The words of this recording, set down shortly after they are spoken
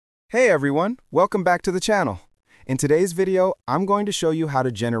Hey everyone, welcome back to the channel. In today's video, I'm going to show you how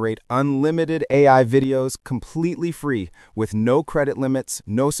to generate unlimited AI videos completely free with no credit limits,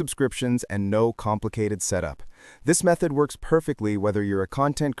 no subscriptions, and no complicated setup. This method works perfectly whether you're a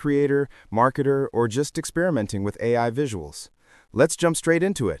content creator, marketer, or just experimenting with AI visuals. Let's jump straight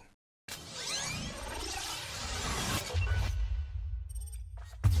into it.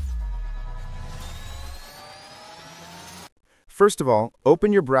 First of all,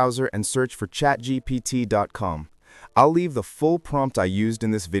 open your browser and search for ChatGPT.com. I'll leave the full prompt I used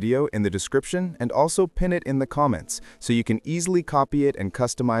in this video in the description and also pin it in the comments so you can easily copy it and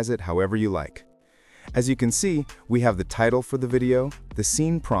customize it however you like. As you can see, we have the title for the video, the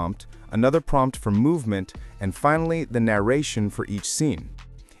scene prompt, another prompt for movement, and finally the narration for each scene.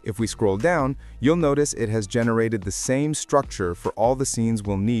 If we scroll down, you'll notice it has generated the same structure for all the scenes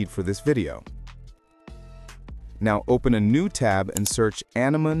we'll need for this video. Now open a new tab and search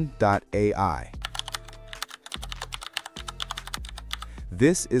Animon.ai.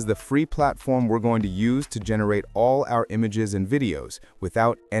 This is the free platform we're going to use to generate all our images and videos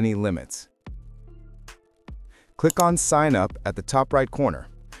without any limits. Click on Sign Up at the top right corner.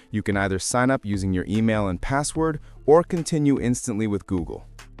 You can either sign up using your email and password or continue instantly with Google.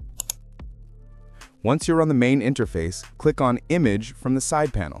 Once you're on the main interface, click on Image from the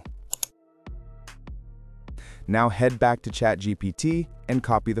side panel. Now head back to ChatGPT and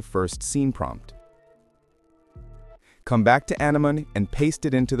copy the first scene prompt. Come back to Animate and paste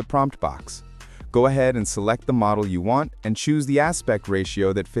it into the prompt box. Go ahead and select the model you want and choose the aspect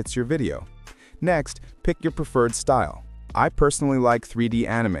ratio that fits your video. Next, pick your preferred style. I personally like 3D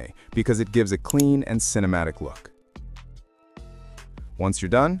anime because it gives a clean and cinematic look. Once you're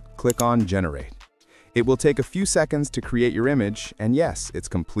done, click on Generate. It will take a few seconds to create your image, and yes, it's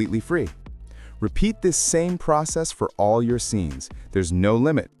completely free. Repeat this same process for all your scenes. There's no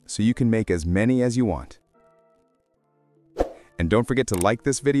limit, so you can make as many as you want. And don't forget to like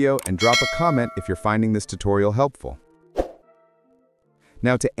this video and drop a comment if you're finding this tutorial helpful.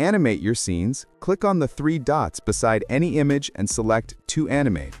 Now to animate your scenes, click on the three dots beside any image and select To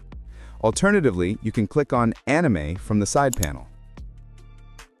Animate. Alternatively, you can click on Animate from the side panel.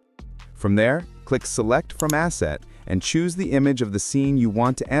 From there, click Select from Asset and choose the image of the scene you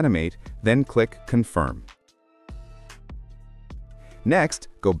want to animate, then click Confirm. Next,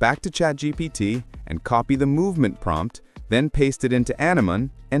 go back to ChatGPT and copy the movement prompt, then paste it into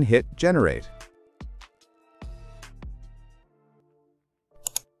Animate and hit Generate.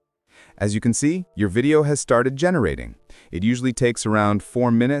 As you can see, your video has started generating. It usually takes around 4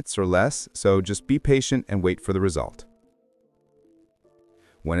 minutes or less, so just be patient and wait for the result.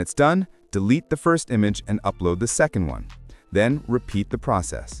 When it's done, delete the first image and upload the second one. Then repeat the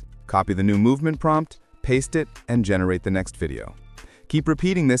process. Copy the new movement prompt, paste it, and generate the next video. Keep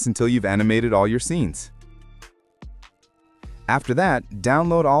repeating this until you've animated all your scenes. After that,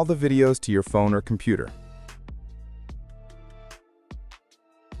 download all the videos to your phone or computer.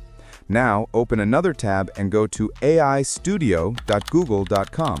 Now, open another tab and go to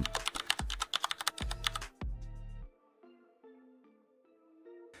aistudio.google.com.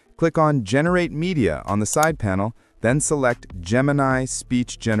 Click on Generate Media on the side panel, then select Gemini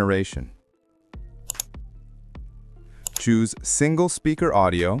Speech Generation. Choose Single Speaker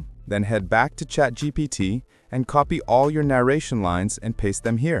Audio, then head back to ChatGPT and copy all your narration lines and paste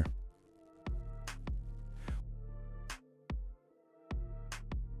them here.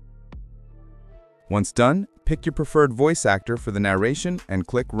 Once done, pick your preferred voice actor for the narration and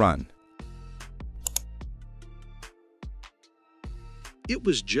click Run. It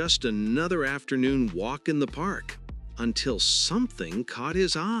was just another afternoon walk in the park until something caught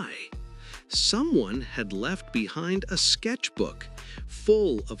his eye. Someone had left behind a sketchbook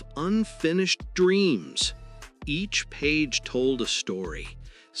full of unfinished dreams. Each page told a story.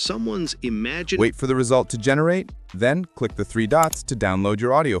 Someone's imagination. Wait for the result to generate, then click the three dots to download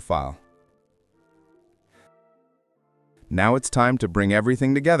your audio file. Now it's time to bring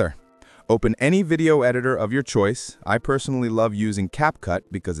everything together. Open any video editor of your choice. I personally love using CapCut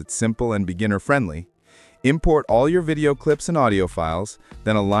because it's simple and beginner-friendly. Import all your video clips and audio files,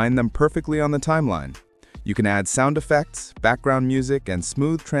 then align them perfectly on the timeline. You can add sound effects, background music, and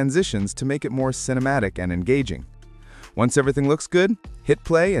smooth transitions to make it more cinematic and engaging. Once everything looks good, hit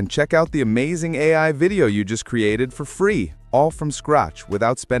play and check out the amazing AI video you just created for free, all from scratch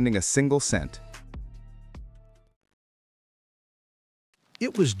without spending a single cent.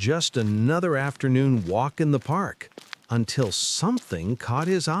 It was just another afternoon walk in the park until something caught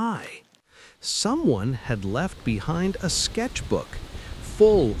his eye. Someone had left behind a sketchbook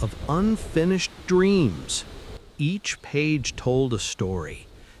full of unfinished dreams. Each page told a story.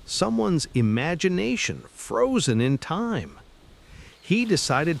 someone's imagination frozen in time. He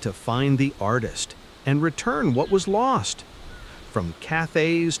decided to find the artist and return what was lost. From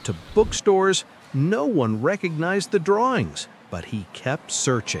cafes to bookstores, no one recognized the drawings, but he kept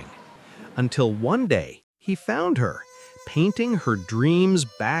searching. Until one day, he found her, painting her dreams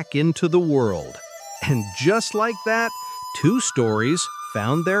back into the world. And just like that, two stories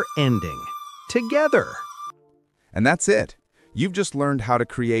found their ending, together. And that's it. You've just learned how to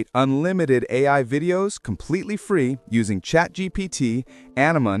create unlimited AI videos completely free using ChatGPT,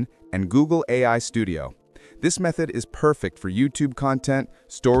 Animon, and Google AI Studio. This method is perfect for YouTube content,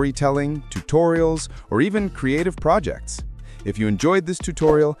 storytelling, tutorials, or even creative projects. If you enjoyed this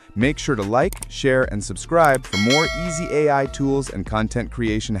tutorial, make sure to like, share, and subscribe for more easy AI tools and content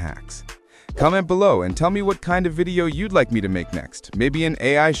creation hacks. Comment below and tell me what kind of video you'd like me to make next, maybe an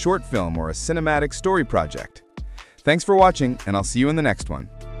AI short film or a cinematic story project. Thanks for watching, and I'll see you in the next one.